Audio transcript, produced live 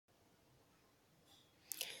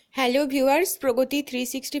Hello viewers, প্রগতি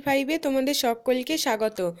 365-এ তোমাদের সকলকে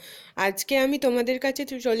স্বাগত। আজকে আমি তোমাদের কাছে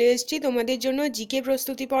চলে এসেছি তোমাদের জন্য জিকে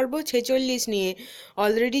প্রস্তুতি পর্ব 46 নিয়ে।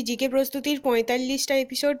 অলরেডি জিকে প্রস্তুতির 45টা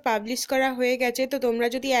এপিসোড পাবলিশ করা হয়ে গেছে, তো তোমরা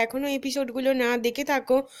যদি এখনও এপিসোডগুলো না দেখে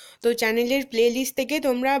থাকো তো চ্যানেলের প্লে লিস্ট থেকে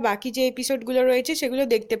তোমরা বাকি যে এপিসোডগুলো রয়েছে সেগুলো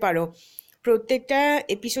দেখতে পারো। প্রত্যেকটা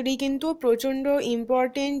এপিসোডেই কিন্তু প্রচণ্ড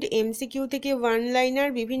ইম্পর্টেন্ট এমসিকিউ থেকে ওয়ান লাইনার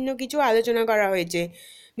বিভিন্ন কিছু আলোচনা করা হয়েছে,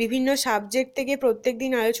 বিভিন্ন সাবজেক্ট থেকে প্রত্যেক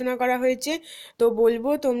দিন আলোচনা করা হয়েছে। তো বলবো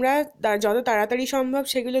তোমরা যত তাড়াতাড়ি সম্ভব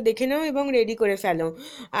সেগুলো দেখে নাও এবং রেডি করে ফেলো।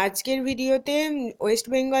 আজকের ভিডিওতে ওয়েস্ট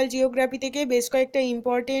বেঙ্গল জিওগ্রাফি থেকে বেশ কয়েকটা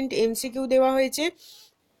ইম্পর্টেন্ট এমসিকিউ দেওয়া হয়েছে,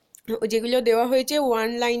 যেগুলো দেওয়া হয়েছে ওয়ান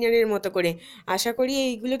লাইনারের মতো করে। আশা করি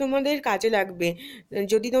এইগুলো তোমাদের কাজে লাগবে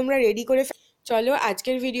যদি তোমরা রেডি করে। চলো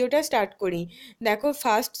আজকের ভিডিওটা স্টার্ট করি। দেখো,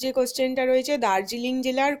 ফার্স্ট যে কোশ্চেনটা রয়েছে, দার্জিলিং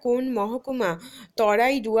জেলার কোন মহকুমা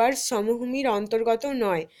তরাই ডুয়ার্স সমভূমির অন্তর্গত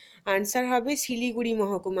নয়? আনসার হবে শিলিগুড়ি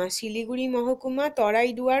মহকুমা। শিলিগুড়ি মহকুমা তরাই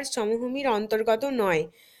ডুয়ার্স সমভূমির অন্তর্গত নয়।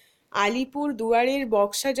 আলিপুর দুয়ারের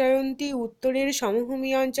বক্সা জয়ন্তী উত্তরের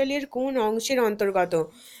সমভূমি অঞ্চলের কোন অংশের অন্তর্গত?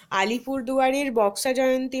 আলিপুর দুয়ারের বক্সা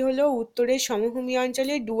জয়ন্তী হলো উত্তরের সমভূমি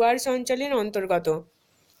অঞ্চলের ডুয়ার্স অঞ্চলের অন্তর্গত।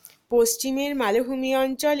 পশ্চিমের মালভূমি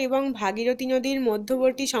অঞ্চল এবং ভাগীরথী নদীর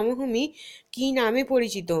মধ্যবর্তী সমভূমি কী নামে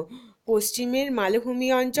পরিচিত? পশ্চিমের মালভূমি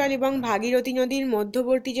অঞ্চল এবং ভাগীরথী নদীর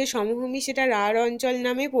মধ্যবর্তী যে সমভূমি সেটা রাঢ় অঞ্চল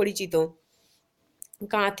নামে পরিচিত।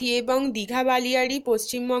 কাঁথি এবং দীঘা বালিয়াড়ি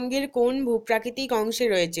পশ্চিমবঙ্গের কোন ভূপ্রাকৃতিক অংশে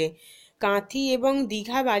রয়েছে? কাঁথি এবং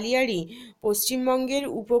দীঘা বালিয়াড়ি পশ্চিমবঙ্গের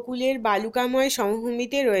উপকূলের বালুকাময়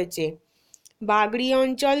সমভূমিতে রয়েছে। বাগড়ি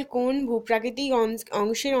অঞ্চল কোন ভূপ্রাকৃতিক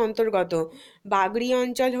অংশের অন্তর্গত? বাগড়ি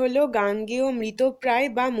অঞ্চল হল গাঙ্গেয় মৃতপ্রায়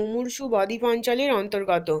বা মুমূর্ষু বদ্বীপ অঞ্চলের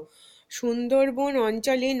অন্তর্গত। সুন্দরবন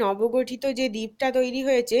অঞ্চলে নবগঠিত যে দ্বীপটা তৈরি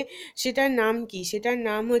হয়েছে সেটার নাম কি? সেটার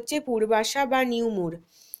নাম হচ্ছে পূর্বাশা বা নিউমুর।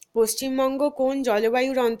 পশ্চিমবঙ্গ কোন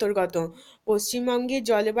জলবায়ুর অন্তর্গত? পশ্চিমবঙ্গের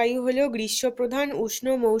জলবায়ু হল গ্রীষ্মপ্রধান উষ্ণ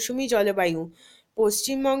মৌসুমী জলবায়ু।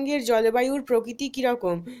 পশ্চিমবঙ্গের জলবায়ুর প্রকৃতি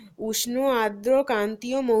কীরকম? উষ্ণ আর্দ্র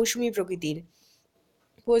ক্রান্তীয় মৌসুমী প্রকৃতির।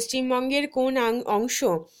 পশ্চিমবঙ্গের কোন অংশ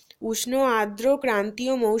উষ্ণ আর্দ্র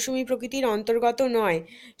ক্রান্তীয় মৌসুমী প্রকৃতির অন্তর্গত নয়?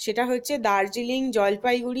 সেটা হচ্ছে দার্জিলিং,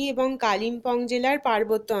 জলপাইগুড়ি এবং কালিম্পং জেলার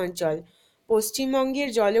পার্বত্য অঞ্চল। পশ্চিমবঙ্গের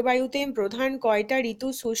জলবায়ুতে প্রধান কয়টা ঋতু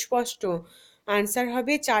সুস্পষ্ট? আনসার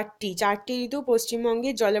হবে চারটি ঋতু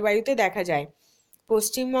পশ্চিমবঙ্গের জলবায়ুতে দেখা যায়।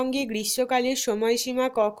 পশ্চিমবঙ্গে গ্রীষ্মকালের সময়সীমা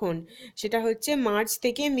কখন? সেটা হচ্ছে মার্চ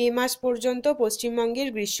থেকে মে মাস পর্যন্ত পশ্চিমবঙ্গের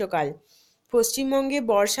গ্রীষ্মকাল। পশ্চিমবঙ্গে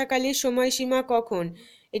বর্ষাকালের সময়সীমা কখন?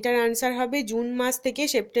 এটার আনসার হবে জুন মাস থেকে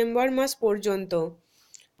সেপ্টেম্বর মাস পর্যন্ত।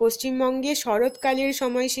 পশ্চিমবঙ্গে শরৎকালের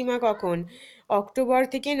সময়সীমা কখন? অক্টোবর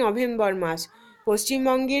থেকে নভেম্বর মাস।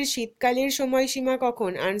 পশ্চিমবঙ্গের শীতকালের সময়সীমা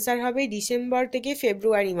কখন? আনসার হবে ডিসেম্বর থেকে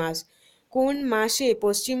ফেব্রুয়ারি মাস। কোন মাসে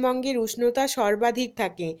পশ্চিমবঙ্গের উষ্ণতা সর্বাধিক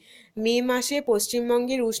থাকে? মে মাসে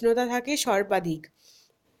পশ্চিমবঙ্গের উষ্ণতা থাকে সর্বাধিক।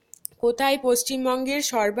 কোথায় পশ্চিমবঙ্গের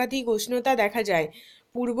সর্বাধিক উষ্ণতা দেখা যায়?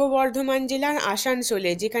 পূর্ব বর্ধমান জেলার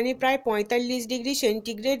আসানসোলে, যেখানে প্রায় 45 ডিগ্রি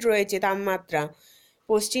সেন্টিগ্রেড রয়েছে তাপমাত্রা।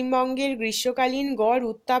 পশ্চিমবঙ্গের গ্রীষ্মকালীন গড়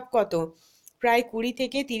উত্তাপ কত? প্রায় 20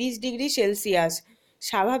 থেকে 30 ডিগ্রি সেলসিয়াস।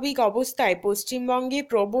 স্বাভাবিক অবস্থায় পশ্চিমবঙ্গে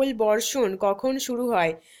প্রবল বর্ষণ কখন শুরু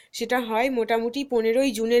হয়? সেটা হয় মোটামুটি 15ই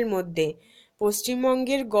জুনের মধ্যে।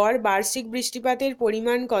 পশ্চিমবঙ্গের গড় বার্ষিক বৃষ্টিপাতের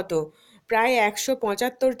পরিমাণ কত? প্রায়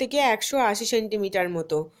 175 থেকে 180 সেন্টিমিটার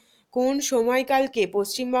মতো। কোন সময়কালকে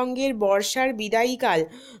পশ্চিমবঙ্গের বর্ষার বিদায়ীকাল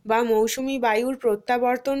বা মৌসুমি বায়ুর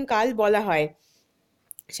প্রত্যাবর্তন কাল বলা হয়?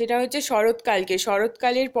 সেটা হচ্ছে শরৎকালকে।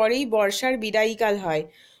 শরৎকালের পরেই বর্ষার বিদায়ীকাল হয়।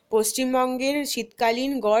 পশ্চিমবঙ্গের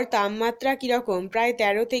শীতকালীন গড় তাপমাত্রা কীরকম? প্রায়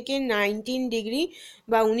 13 থেকে 19 ডিগ্রি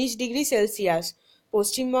বা 19 ডিগ্রি সেলসিয়াস।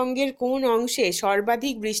 পশ্চিমবঙ্গের কোন অংশে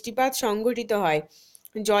সর্বাধিক বৃষ্টিপাত সংঘটিত হয়?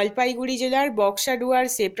 জলপাইগুড়ি জেলার বক্সা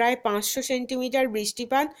ডুয়ার্সে প্রায় 500 সেন্টিমিটার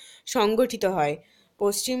বৃষ্টিপাত সংঘটিত হয়।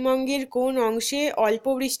 পশ্চিমবঙ্গের কোন অংশে অল্প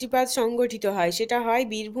বৃষ্টিপাত সংঘটিত হয়? সেটা হয়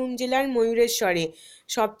বীরভূম জেলার ময়ূরেশ্বরে।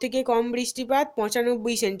 সবথেকে কম বৃষ্টিপাত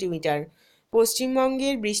 95 সেন্টিমিটার।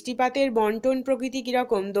 পশ্চিমবঙ্গের বৃষ্টিপাতের বন্টন প্রকৃতি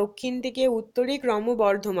কীরকম? দক্ষিণ থেকে উত্তরে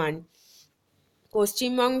ক্রমবর্ধমান।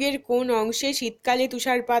 পশ্চিমবঙ্গের কোন অংশে শীতকালে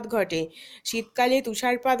তুষারপাত ঘটে? শীতকালে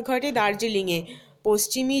তুষারপাত ঘটে দার্জিলিংয়ে।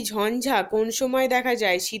 পশ্চিমী ঝঞ্ঝা কোন সময় দেখা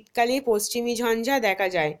যায়? শীতকালে পশ্চিমী ঝঞ্ঝা দেখা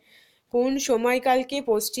যায়। কোন সময়কালকে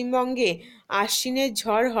পশ্চিমবঙ্গে আশ্বিনের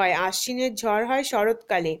ঝড় হয়? আশ্বিনের ঝড় হয়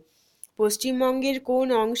শরৎকালে। পশ্চিমবঙ্গের কোন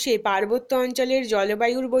অংশে পার্বত্য অঞ্চলের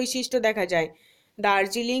জলবায়ুর বৈশিষ্ট্য দেখা যায়?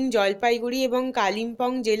 দার্জিলিং, জলপাইগুড়ি এবং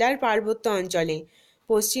কালিম্পং জেলার পার্বত্য অঞ্চলে।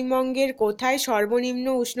 পশ্চিমবঙ্গের কোথায় সর্বনিম্ন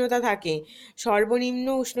উষ্ণতা থাকে? সর্বনিম্ন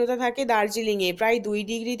উষ্ণতা থাকে দার্জিলিংয়ে, প্রায় 2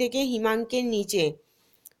 ডিগ্রি থেকে হিমাঙ্কের নিচে।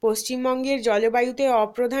 পশ্চিমবঙ্গের জলবায়ুতে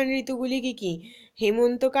অপ্রধান ঋতুগুলি কি কি?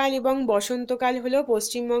 হেমন্তকাল এবং বসন্তকাল হলো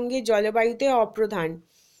পশ্চিমবঙ্গের জলবায়ুতে অপ্রধান।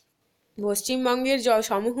 পশ্চিমবঙ্গের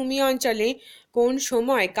সমভূমি অঞ্চলে কোন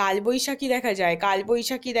সময় কালবৈশাখী দেখা যায়?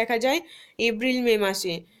 কালবৈশাখী দেখা যায় এপ্রিল মে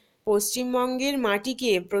মাসে। পশ্চিমবঙ্গের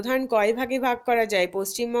মাটিকে প্রধান কয় ভাগে ভাগ করা যায়?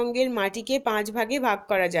 পশ্চিমবঙ্গের মাটিকে 5 ভাগে ভাগ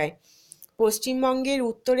করা যায়। পশ্চিমবঙ্গের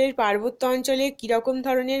উত্তরের পার্বত্য অঞ্চলে কিরকম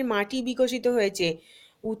ধরনের মাটি বিকশিত হয়েছে?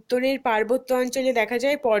 উত্তরের পার্বত্য অঞ্চলে দেখা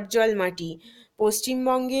যায় পর্জল মাটি।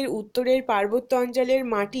 পশ্চিমবঙ্গের উত্তরের পার্বত্য অঞ্চলের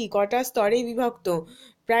মাটি কটা স্তরে বিভক্ত?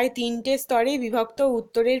 প্রায় 3টে স্তরে বিভক্ত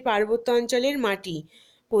উত্তরের পার্বত্য অঞ্চলের মাটি।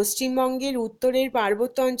 পশ্চিমবঙ্গের উত্তরের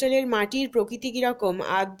পার্বত্য অঞ্চলের মাটির প্রকৃতি কিরকম?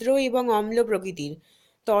 আর্দ্র এবং অম্ল প্রকৃতির।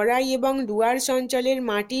 তরাই এবং ডুয়ার্স অঞ্চলের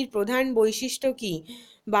মাটির প্রধান বৈশিষ্ট্য কি?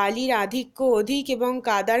 বালির আধিক্য অধিক এবং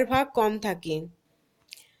কাদার ভাগ কম থাকে।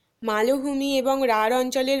 মালভূমি এবং রাঢ়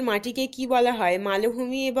অঞ্চলের মাটিকে কি বলা হয়?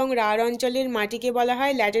 মালভূমি এবং রাঢ় অঞ্চলের মাটিকে বলা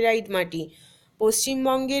হয় ল্যাটেরাইট মাটি।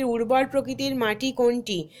 পশ্চিমবঙ্গের উর্বর প্রকৃতির মাটি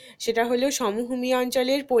কোনটি? সেটা হলো সমভূমি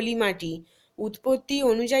অঞ্চলের পলি মাটি। উৎপত্তি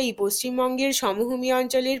অনুযায়ী পশ্চিমবঙ্গের সমভূমি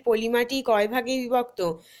অঞ্চলের পলি মাটি কয় ভাগে বিভক্ত?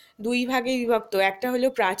 2 ভাগে বিভক্ত। একটা হলো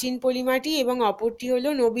প্রাচীন পলি মাটি এবং অপরটি হলো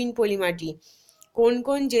নবীন পলি মাটি। কোন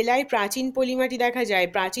কোন জেলায় প্রাচীন পলি মাটি দেখা যায়?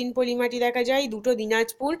 প্রাচীন পলি মাটি দেখা যায় দুটো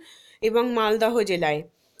দিনাজপুর এবং মালদহ জেলায়।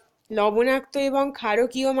 লবণাক্ত এবং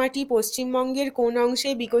ক্ষারকীয় মাটি পশ্চিমবঙ্গের কোন অংশে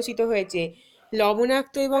বিকশিত হয়েছে?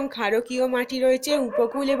 লবণাক্ত এবং ক্ষারকীয় মাটি রয়েছে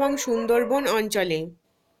উপকূল এবং সুন্দরবন অঞ্চলে।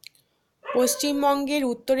 পশ্চিমবঙ্গের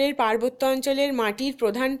উত্তরের পার্বত্য অঞ্চলের মাটির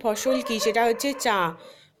প্রধান ফসল কি? সেটা হচ্ছে চা।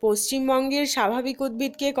 পশ্চিমবঙ্গের স্বাভাবিক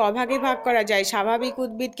উদ্ভিদকে কভাগে ভাগ করা যায়? স্বাভাবিক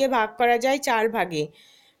উদ্ভিদকে ভাগ করা যায় 4 ভাগে।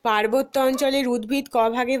 পার্বত্য অঞ্চলের উদ্ভিদ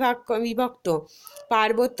কভাগে বিভক্ত?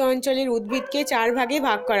 পার্বত্য অঞ্চলের উদ্ভিদকে 4 ভাগে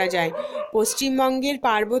ভাগ করা যায়। পশ্চিমবঙ্গের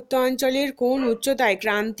পার্বত্য অঞ্চলের কোন উচ্চতায়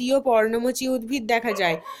ক্রান্তীয় পর্ণমোচী উদ্ভিদ দেখা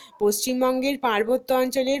যায়? পশ্চিমবঙ্গের পার্বত্য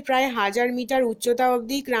অঞ্চলের প্রায় 1000 মিটার উচ্চতা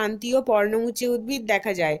অবধি ক্রান্তীয় পর্ণমোচী উদ্ভিদ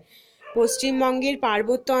দেখা যায়। পশ্চিমবঙ্গের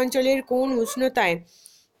পার্বত্য অঞ্চলের কোন উষ্ণতায়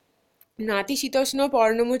নাতিশীতোষ্ণ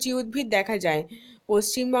পর্ণমোচী উদ্ভিদ দেখা যায়?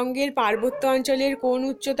 পশ্চিমবঙ্গের পার্বত্য অঞ্চলের কোন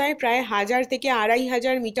উচ্চতায় প্রায় 1000 থেকে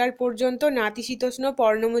 2500 মিটার পর্যন্ত নাতিশীতোষ্ণ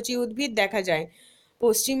পর্ণমোচী উদ্ভিদ দেখা যায়?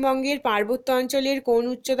 পশ্চিমবঙ্গের পার্বত্য অঞ্চলের কোন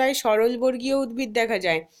উচ্চতায় সরলবর্গীয় উদ্ভিদ দেখা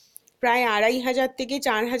যায়? প্রায় 2500 থেকে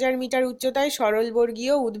 4000 মিটার উচ্চতায়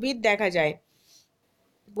সরলবর্গীয় উদ্ভিদ দেখা যায়।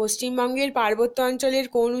 পশ্চিমবঙ্গের পার্বত্য অঞ্চলের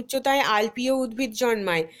কোন উচ্চতায় আলপীয় উদ্ভিদ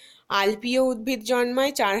জন্মায়? আলপীয় উদ্ভিদ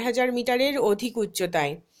জন্মায় 4000 মিটারের অধিক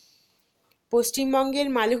উচ্চতায়। পশ্চিমবঙ্গের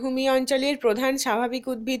মালভূমি অঞ্চলের প্রধান স্বাভাবিক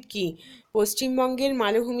উদ্ভিদ কি? পশ্চিমবঙ্গের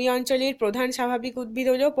মালভূমি অঞ্চলের প্রধান স্বাভাবিক উদ্ভিদ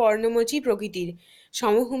হল পর্ণমোচী প্রকৃতির।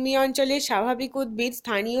 সমভূমি অঞ্চলের স্বাভাবিক উদ্ভিদ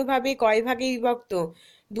স্থানীয়ভাবে কয় ভাগে বিভক্ত?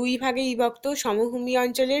 2 ভাগে বিভক্ত সমভূমি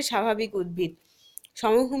অঞ্চলের স্বাভাবিক উদ্ভিদ।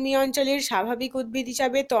 সমভূমি অঞ্চলের স্বাভাবিক উদ্ভিদ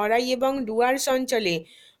হিসাবে তরাই এবং ডুয়ার্স অঞ্চলে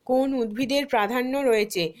কোন উদ্ভিদের প্রাধান্য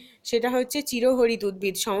রয়েছে? সেটা হচ্ছে চিরহরিত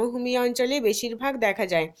উদ্ভিদ সমভূমি অঞ্চলে বেশিরভাগ দেখা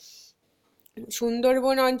যায়।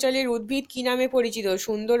 সুন্দরবন অঞ্চলের উদ্ভিদ কি নামে পরিচিত?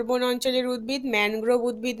 সুন্দরবন অঞ্চলের উদ্ভিদ ম্যানগ্রোভ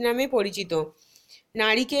উদ্ভিদ নামে পরিচিত।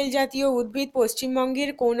 নারিকেল জাতীয় উদ্ভিদ পশ্চিমবঙ্গের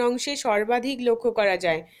কোন অংশে সর্বাধিক লক্ষ্য করা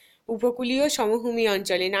যায়? উপকূলীয় সমভূমি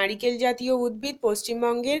অঞ্চলে। নারিকেল জাতীয় উদ্ভিদ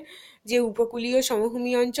পশ্চিমবঙ্গের যে উপকূলীয়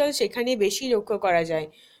সমভূমি অঞ্চল সেখানে বেশি লক্ষ্য করা যায়।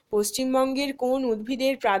 পশ্চিমবঙ্গের কোন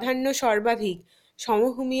উদ্ভিদের প্রাধান্য সর্বাধিক?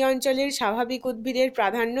 সমভূমি অঞ্চলের স্বাভাবিক উদ্ভিদের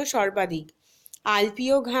প্রাধান্য সর্বাধিক।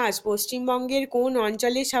 আলপীয় ঘাস পশ্চিমবঙ্গের কোন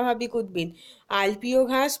অঞ্চলের স্বাভাবিক উদ্ভিদ? আলপীয়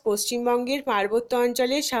ঘাস পশ্চিমবঙ্গের পার্বত্য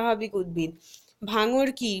অঞ্চলের স্বাভাবিক উদ্ভিদ। ভাঙর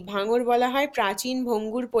কি? ভাঙর বলা হয় প্রাচীন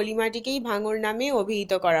ভঙ্গুর পলিমাটিকেই ভাঙর নামে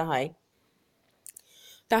অভিহিত করা হয়।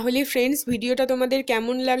 তাহলে ফ্রেন্ডস, ভিডিওটা তোমাদের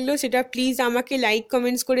কেমন লাগলো সেটা প্লিজ আমাকে লাইক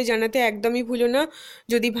কমেন্টস করে জানাতে একদমই ভুলো না।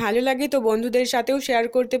 যদি ভালো লাগে তো বন্ধুদের সাথেও শেয়ার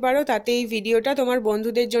করতে পারো, তাতে এই ভিডিওটা তোমার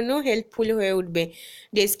বন্ধুদের জন্য হেল্পফুল হয়ে উঠবে।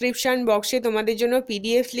 ডেসক্রিপশন বক্সে তোমাদের জন্য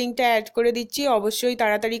পিডিএফ লিঙ্কটা অ্যাড করে দিচ্ছি, অবশ্যই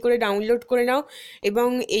তাড়াতাড়ি করে ডাউনলোড করে নাও এবং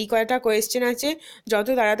এই কয়টা কোয়েশ্চেন আছে যত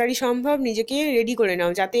তাড়াতাড়ি সম্ভব নিজেকে রেডি করে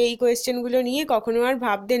নাও, যাতে এই কোয়েশ্চেনগুলো নিয়ে কখনো আর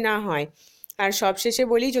ভাবতে না হয়। আর সবশেষে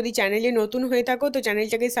বলি, যদি চ্যানেলে নতুন হয়ে থাকো তো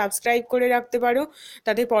চ্যানেলটাকে সাবস্ক্রাইব করে রাখতে পারো,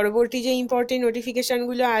 তাতে পরবর্তী যে ইম্পর্টেন্ট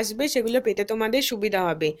নোটিফিকেশানগুলো আসবে সেগুলো পেতে তোমাদের সুবিধা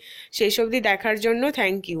হবে। শেষ অবধি দেখার জন্য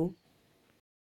থ্যাংক ইউ।